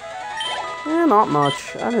 Eh, not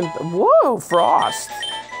much. I didn't... Whoa, Frost.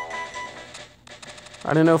 I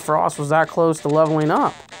didn't know Frost was that close to leveling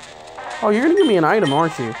up. Oh, you're gonna give me an item,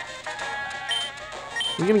 aren't you?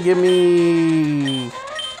 You're gonna give me...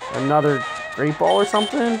 another Great Ball or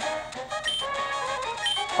something?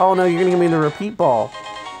 Oh no, you're gonna give me the Repeat Ball.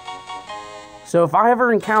 So if I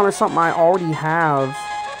ever encounter something I already have,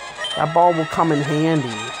 that ball will come in handy.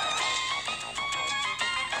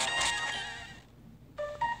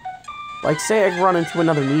 Like, say I run into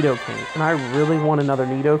another Nidoking, and I really want another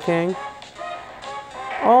Nidoking.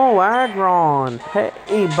 Oh, Aggron!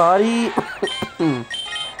 Hey, buddy!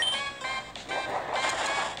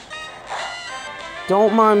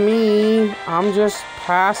 Don't mind me, I'm just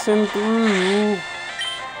passing through.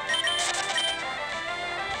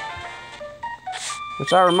 Which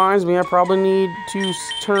that reminds me, I probably need to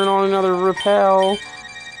turn on another Repel.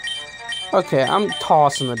 Okay, I'm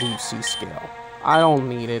tossing the Deep Sea Scale. I don't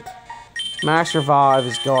need it. Max Revive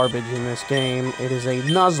is garbage in this game. It is a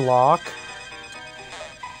Nuzlocke.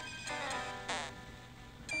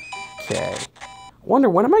 Okay. Wonder,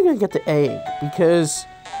 when am I going to get the egg? Because,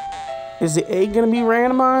 is the egg going to be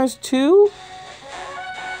randomized too?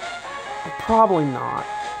 Probably not.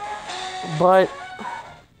 but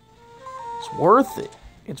it's worth it.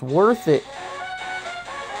 It's worth it.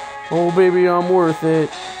 Oh, baby, I'm worth it.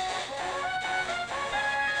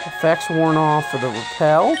 Effects worn off for the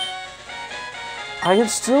repel. I can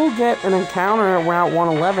still get an encounter at Route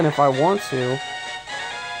 111 if I want to.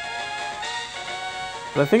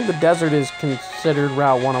 But I think the desert is considered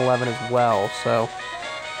Route 111 as well, so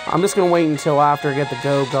I'm just going to wait until after I get the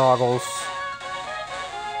Go goggles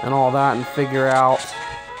and all that and figure out.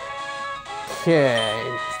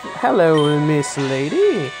 Okay. Hello, Miss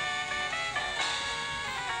Lady.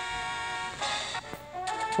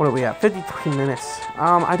 What do we have? 53 minutes.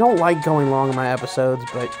 I don't like going long in my episodes,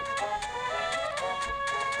 but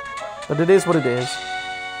it is what it is.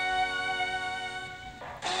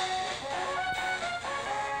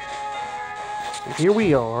 So here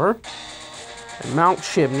we are at Mount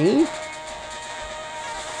Chimney.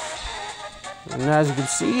 And as you can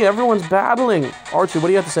see, everyone's battling. Archie, what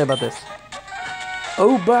do you have to say about this?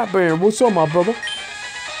 Oh, Batbran, what's up, my brother?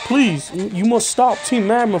 Please, you must stop Team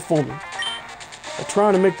Magma for me. They're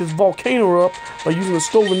trying to make this volcano up by using the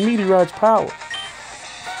stolen meteorite's power.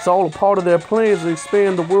 It's all a part of their plans to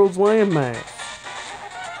expand the world's landmass.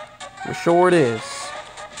 I'm sure it is.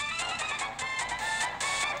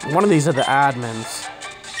 One of these are the admins.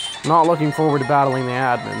 I'm not looking forward to battling the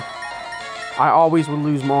admin. I always would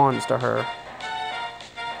lose Mons to her.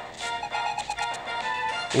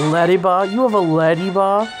 Ladybug? You have a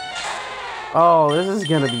Ladybug? Oh, this is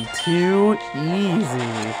gonna be too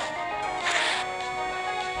easy.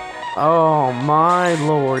 Oh my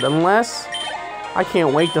lord. Unless I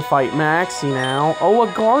can't wait to fight Maxie now. Oh, a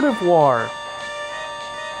Gardevoir.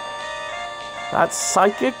 That's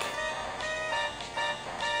psychic.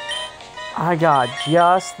 I got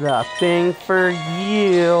just the thing for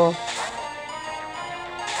you.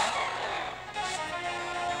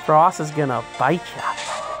 Frost is gonna bite ya.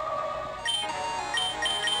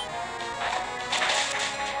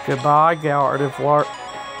 Goodbye, Gardevoir.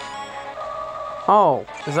 Oh,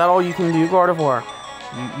 is that all you can do, Gardevoir?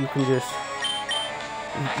 You can just...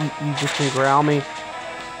 You just can growl me.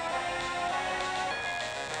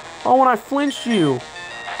 Oh, and I flinched you.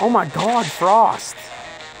 Oh my god, Frost.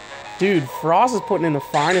 Dude, Frost is putting in the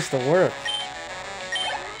finest of work.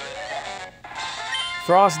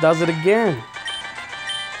 Frost does it again.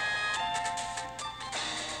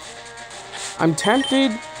 I'm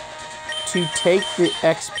tempted to take the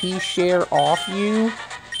XP share off you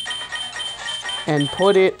and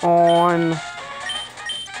put it on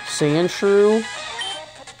Sandshrew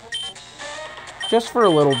just for a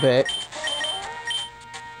little bit.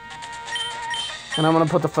 And I'm going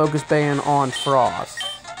to put the focus band on Frost.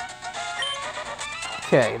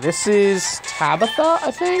 Okay, this is Tabitha,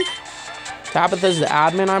 I think? Tabitha's the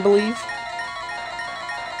admin, I believe.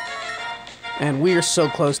 And we are so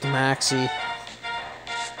close to Maxie.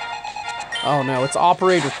 Oh no, it's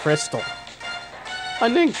Operator Crystal. A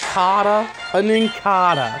Nincada. A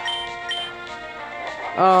Nincada.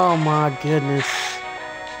 Oh my goodness.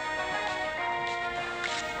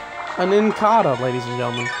 A Nincada, ladies and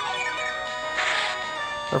gentlemen.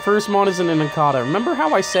 Our first mod is an Nincada. Remember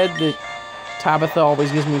how I said that Tabitha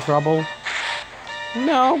always gives me trouble?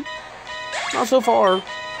 No. Not so far.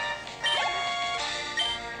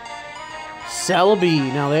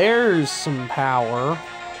 Celebi. Now there's some power.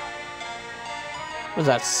 What is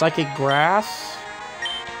that? Psychic Grass?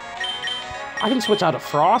 I can switch out of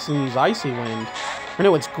Frost and use Icy Wind. Or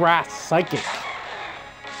no, it's Grass Psychic.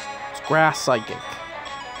 It's Grass Psychic.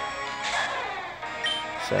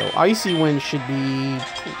 So Icy Wind should be...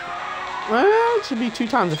 Well, it should be 2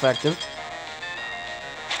 times effective.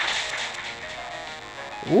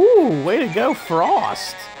 Ooh, way to go,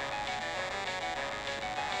 Frost.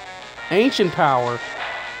 Ancient Power.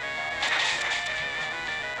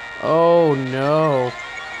 Oh, no.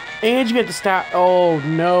 And you get the stat... Oh,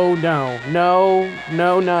 no, no. No,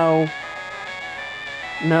 no, no.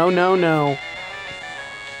 No, no, no.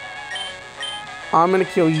 I'm gonna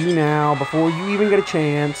kill you now before you even get a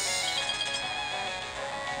chance.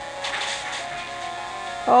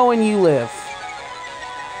 Oh, and you live.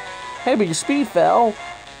 Hey, but your speed fell.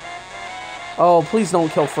 Oh, please don't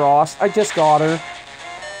kill Frost. I just got her.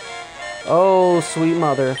 Oh, sweet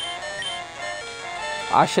mother.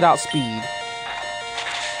 I should outspeed.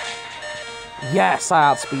 Yes, I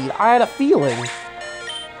outspeed. I had a feeling.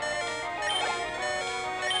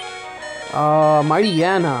 Mighty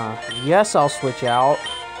Yenna. Yes, I'll switch out.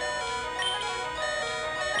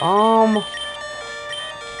 I'll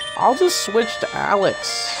just switch to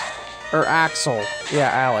Alex. Or Axel. Yeah,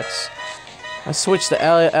 Alex. I switched the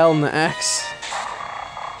L and the X.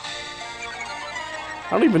 I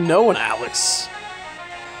don't even know an Alex.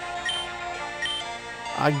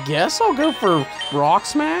 I guess I'll go for Rock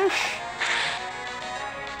Smash.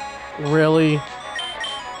 Really?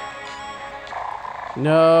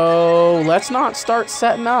 No, let's not start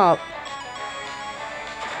setting up.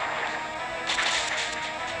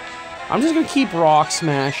 I'm just gonna keep Rock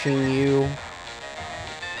Smashing you.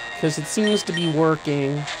 Because it seems to be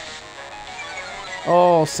working.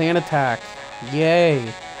 Oh, Sand Attack.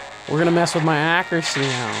 Yay. We're gonna mess with my accuracy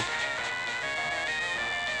now.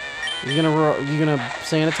 You gonna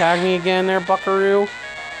Sand Attack me again there, Buckaroo?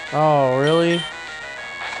 Oh, really?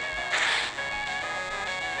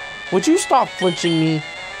 Would you stop flinching me?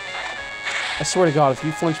 I swear to God, if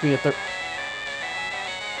you flinch me at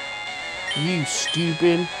you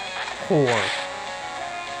stupid whore.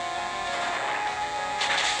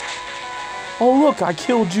 Oh look, I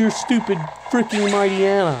killed your stupid freaking Mighty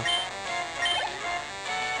Anna.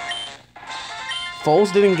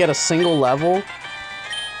 Foles didn't get a single level.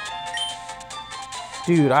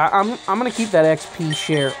 Dude, I'm gonna keep that XP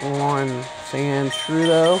share on Sandshrew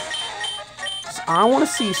though. I want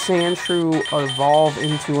to see Sandshrew evolve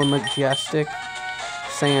into a majestic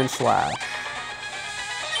Sand Slash.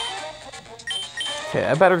 Okay,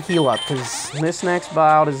 I better heal up because this next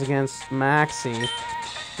bout is against Maxie.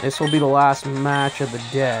 This will be the last match of the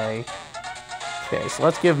day. Okay, so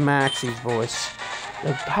let's give Maxie's voice.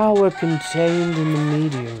 The power contained in the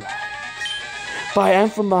meteorites. By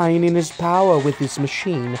amplifying his power with this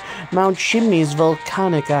machine, Mount Chimney's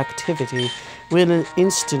volcanic activity will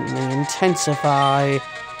instantly intensify.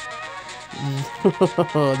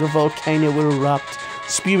 The volcano will erupt,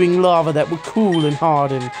 spewing lava that will cool and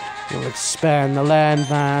harden. It will expand the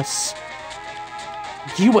landmass.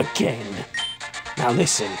 You again! Now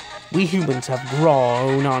listen, we humans have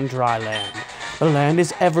grown on dry land. The land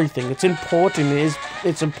is everything. Its importance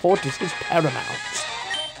is paramount.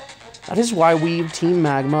 That is why we, Team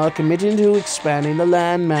Magma, are committed to expanding the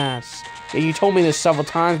landmass. Yeah, you told me this several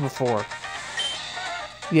times before.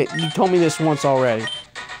 Yeah, you told me this once already.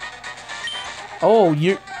 Oh,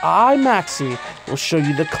 I, Maxie, will show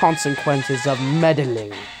you the consequences of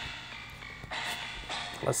meddling.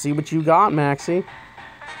 Let's see what you got, Maxie.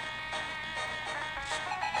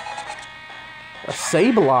 A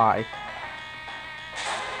Sableye.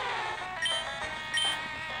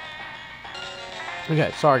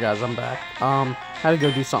 Okay, sorry guys, I'm back. Had to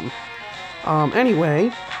go do something.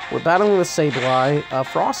 Anyway, we're battling with Sableye.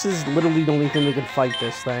 Frost is literally the only thing that can fight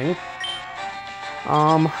this thing.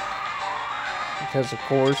 Because of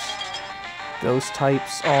course, ghost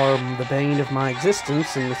types are the bane of my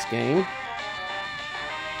existence in this game.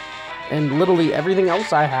 And literally everything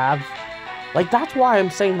else I have, like that's why I'm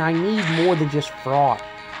saying I need more than just Frost.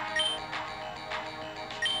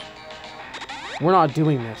 We're not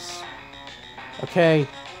doing this. Okay?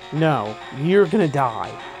 No. You're gonna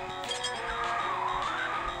die.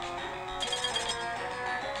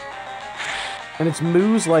 And its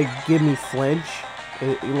moves, like, give me flinch.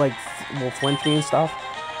 It like, will flinch me and stuff.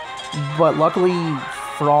 But luckily,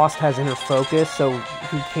 Frost has inner focus, so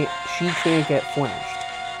she can't get flinched.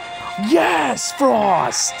 Yes!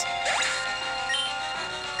 Frost!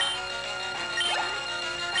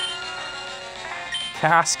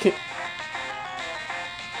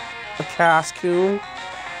 A Cascoon?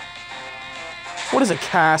 What is a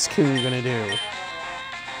Cascoon gonna do?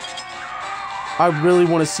 I really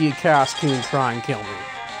want to see a Cascoon try and kill me.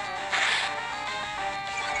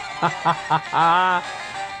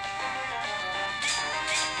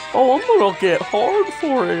 Oh, I'm gonna get hard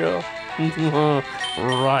for you.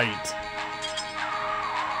 Right.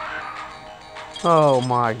 Oh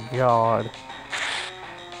my god.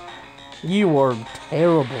 You are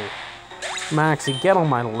terrible. Maxie, get on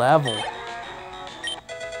my level.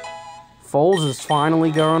 Foles is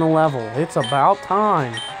finally going to level. It's about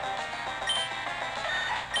time.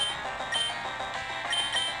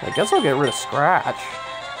 I guess I'll get rid of Scratch.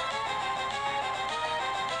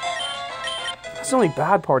 That's the only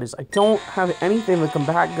bad part is I don't have anything to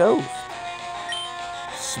combat Ghost.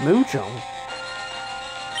 Smooch 'em.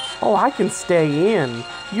 Oh, I can stay in.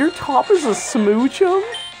 Your top is a Smooch 'em?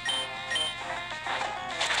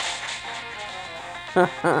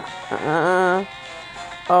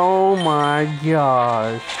 Oh my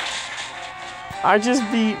gosh. I just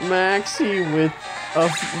beat Maxie with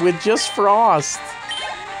just Frost.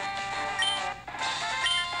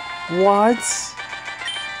 What?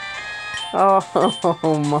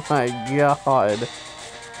 Oh my god.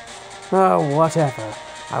 Oh, whatever.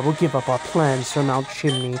 I will give up our plans for Mount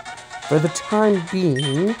Chimney for the time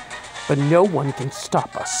being, but no one can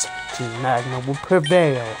stop us. Team Magma will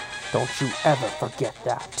prevail. Don't you ever forget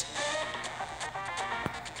that.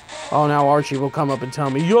 Oh, now Archie will come up and tell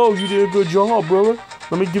me, yo, you did a good job, brother.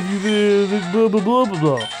 Let me give you the blah, blah, blah, blah,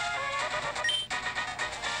 blah.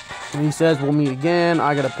 And he says we'll meet again.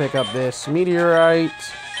 I gotta pick up this meteorite.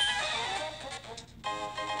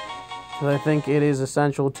 Because I think it is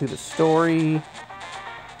essential to the story.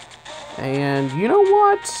 And you know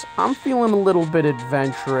what? I'm feeling a little bit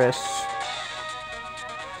adventurous.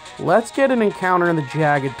 Let's get an encounter in the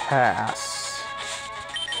Jagged Pass.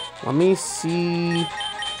 Let me see.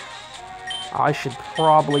 I should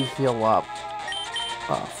probably heal up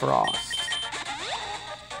Frost.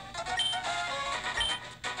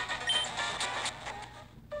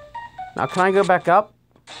 Now, can I go back up?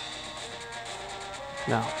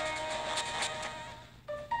 No.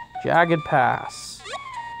 Jagged Pass.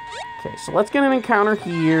 Okay, so let's get an encounter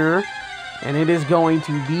here. And it is going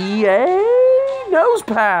to be a nose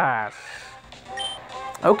pass.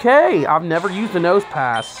 Okay, I've never used a nose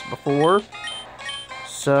pass before.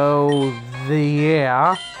 So,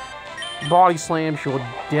 yeah. Body slam should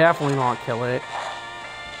definitely not kill it.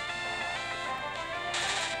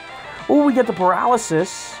 Oh, we get the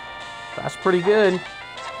paralysis. That's pretty good.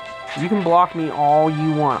 You can block me all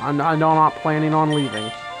you want. I'm not planning on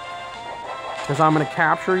leaving. Because I'm going to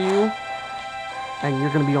capture you. And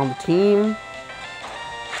you're going to be on the team.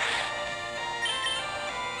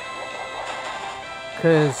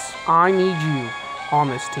 Because I need you on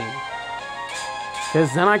this team.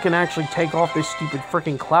 Because then I can actually take off this stupid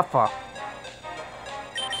freaking Cleffa.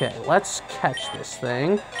 Okay, let's catch this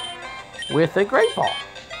thing with a Great Ball.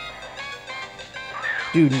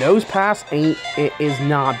 Dude, nose pass is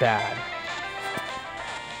not bad.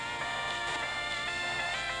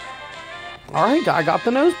 Alright, I got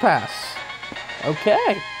the nose pass.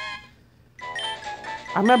 Okay.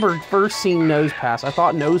 I remember first seeing nose pass. I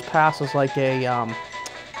thought nose pass was like a, I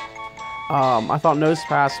thought nose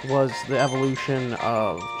pass was the evolution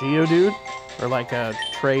of Geodude, or like a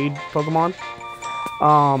trade Pokemon.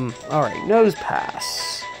 Alright, nose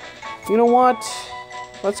pass. You know what?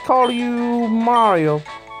 Let's call you Mario.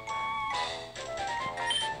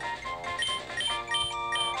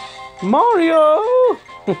 Mario!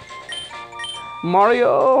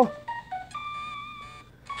 Mario!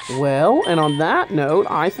 Well, and on that note,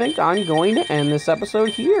 I think I'm going to end this episode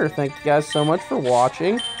here. Thank you guys so much for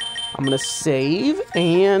watching. I'm going to save,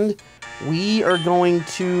 and we are going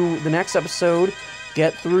to, the next episode,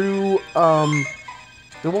 get through,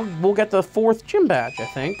 we'll get the 4th gym badge, I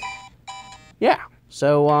think. Yeah.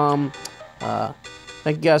 So,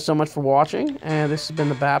 thank you guys so much for watching, and this has been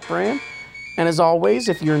the Batbran. And as always,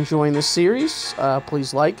 if you're enjoying this series,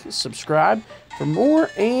 please like, subscribe for more,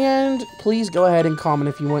 and please go ahead and comment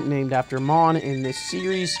if you want named after Mon in this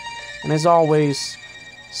series. And as always,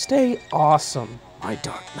 stay awesome, my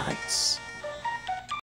Dark Knights.